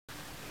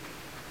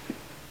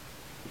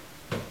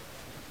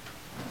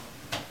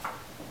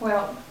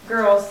Well,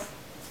 girls,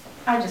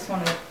 I just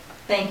want to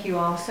thank you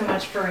all so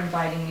much for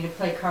inviting me to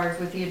play cards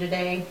with you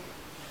today.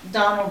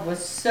 Donald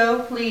was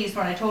so pleased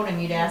when I told him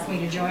you'd asked me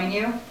to join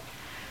you.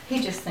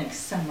 He just thinks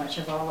so much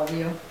of all of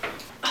you.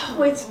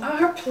 Oh, it's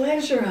our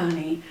pleasure,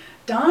 honey.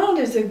 Donald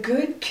is a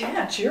good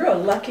catch. You're a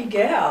lucky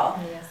gal.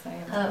 Yes, I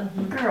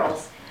am.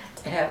 Girls,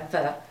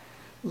 have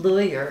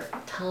Louie or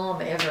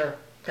Tom ever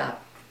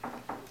got,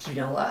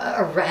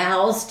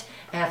 aroused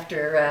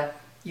after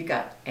you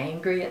got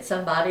angry at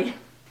somebody?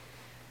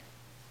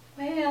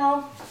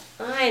 Well,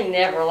 I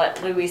never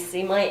let Louis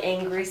see my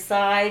angry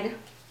side.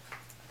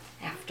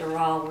 After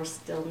all, we're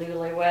still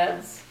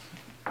newlyweds.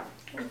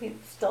 And he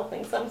still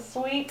thinks I'm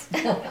sweet.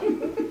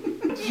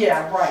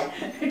 Yeah, right.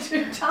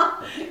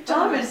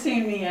 Tom has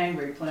seen me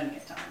angry plenty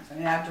of times. I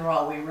mean, after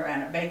all, we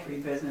ran a bakery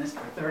business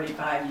for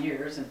 35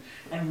 years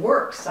and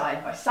worked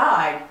side by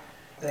side.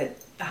 But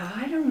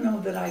I don't know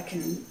that I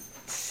can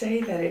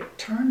say that it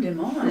turned him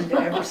on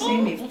to ever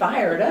see me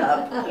fired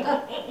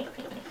up.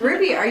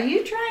 Ruby, are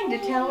you trying to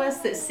tell us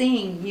that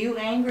seeing you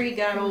angry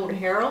got old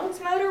Harold's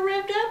motor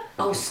revved up?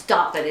 Oh,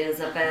 stop it,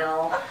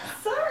 Isabel.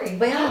 Sorry.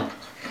 Well,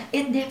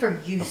 it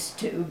never used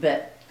to,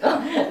 but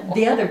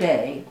the other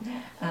day,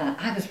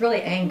 I was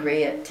really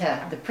angry at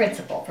the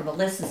principal from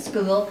Alyssa's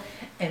school,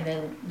 and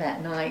then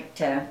that night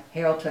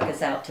Harold took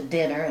us out to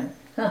dinner,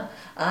 and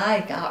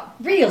I got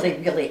really,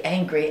 really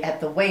angry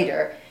at the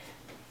waiter.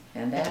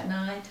 And that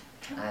night,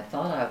 I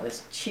thought I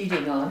was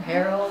cheating on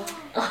Harold.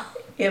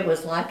 It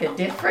was like a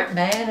different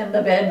man in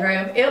the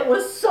bedroom. It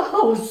was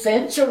so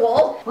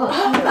sensual.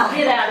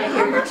 Get out of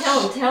here. You're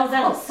telling tales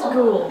out of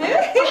school.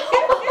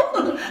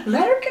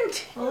 Let her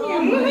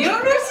continue.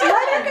 Eunice,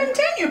 let her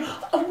continue.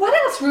 What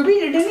else, Ruby?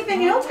 Did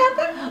anything else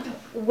happen?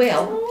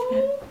 Well,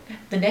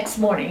 the next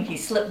morning he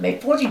slipped me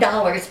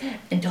 $40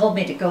 and told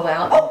me to go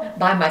out and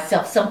buy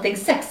myself something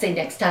sexy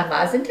next time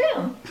I was in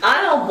town.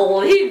 I don't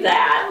believe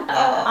that.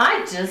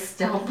 I just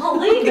don't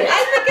believe it.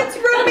 I think it's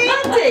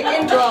romantic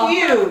and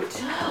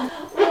cute.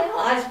 Well,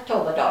 I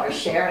told my daughter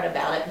Sharon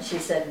about it, and she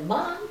said,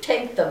 Mom,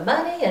 take the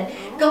money and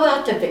go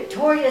out to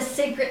Victoria's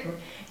Secret and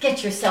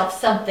get yourself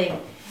something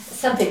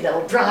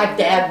that'll drive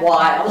Dad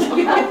wild.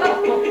 And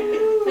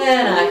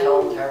I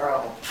told her,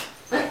 oh,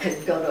 I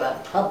couldn't go to a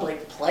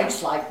public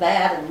place like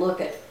that and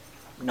look at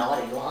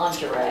naughty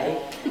lingerie.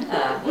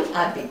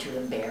 I'd be too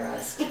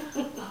embarrassed.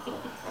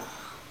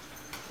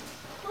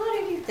 What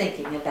are you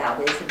thinking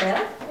about,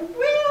 Isabel?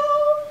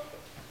 Well,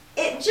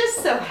 it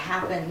just so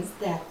happens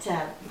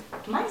that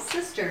my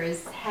sister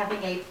is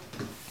having a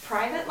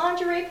private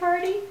lingerie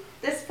party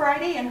this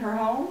Friday in her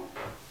home.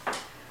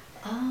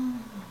 Oh.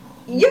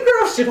 You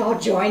girls should all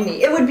join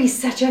me. It would be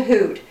such a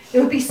hoot. It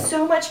would be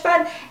so much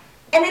fun.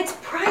 And it's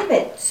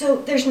private, so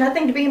there's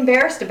nothing to be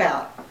embarrassed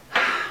about.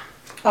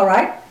 All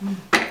right.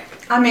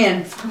 I'm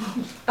in.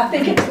 I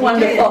think it's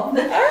wonderful. All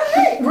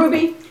right.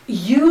 Ruby,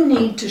 you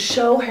need to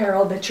show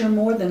Harold that you're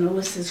more than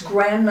Alyssa's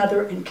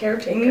grandmother and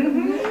caretaker.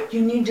 Mm-hmm.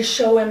 You need to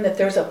show him that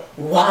there's a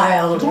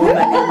wild woman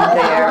in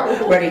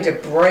there ready to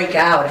break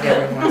out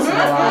every once in a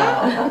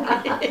while.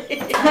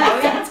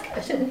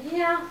 That's good.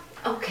 Yeah,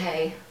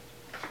 okay.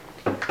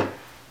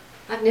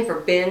 I've never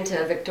been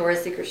to a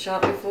Victoria's Secret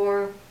shop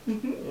before.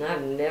 And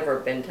I've never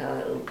been to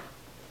a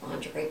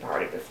lingerie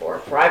party before, a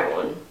private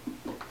one.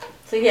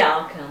 So yeah,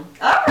 I'll come.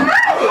 All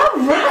right. All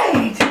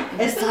right.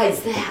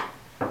 Besides that,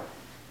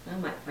 I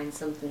might find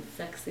something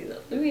sexy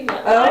that Louis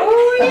might like.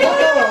 Oh,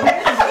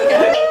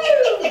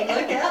 yeah.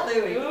 Look out,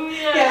 Louie. Oh,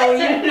 yeah. Yeah,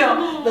 well, you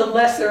know, the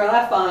lesser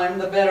I find,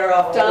 the better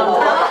off Tom.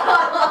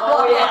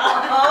 Oh,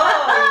 yeah.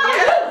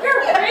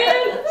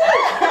 Girlfriend.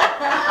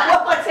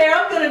 What's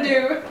Harold gonna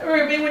do,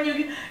 Ruby, when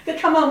you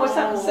come home with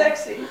something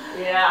sexy?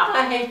 Yeah.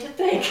 I hate to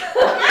think.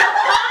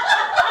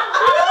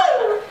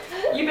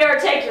 You better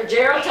take your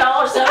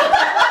Geritol or something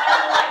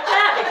like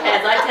that,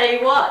 because I tell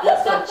you what,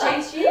 that's gonna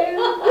chase you.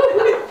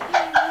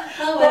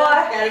 Oh, well,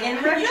 I gotta get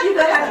in You're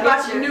gonna have to buy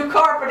some new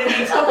carpet and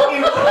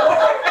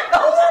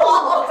those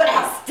walls.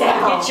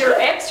 Get your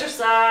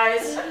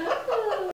exercise.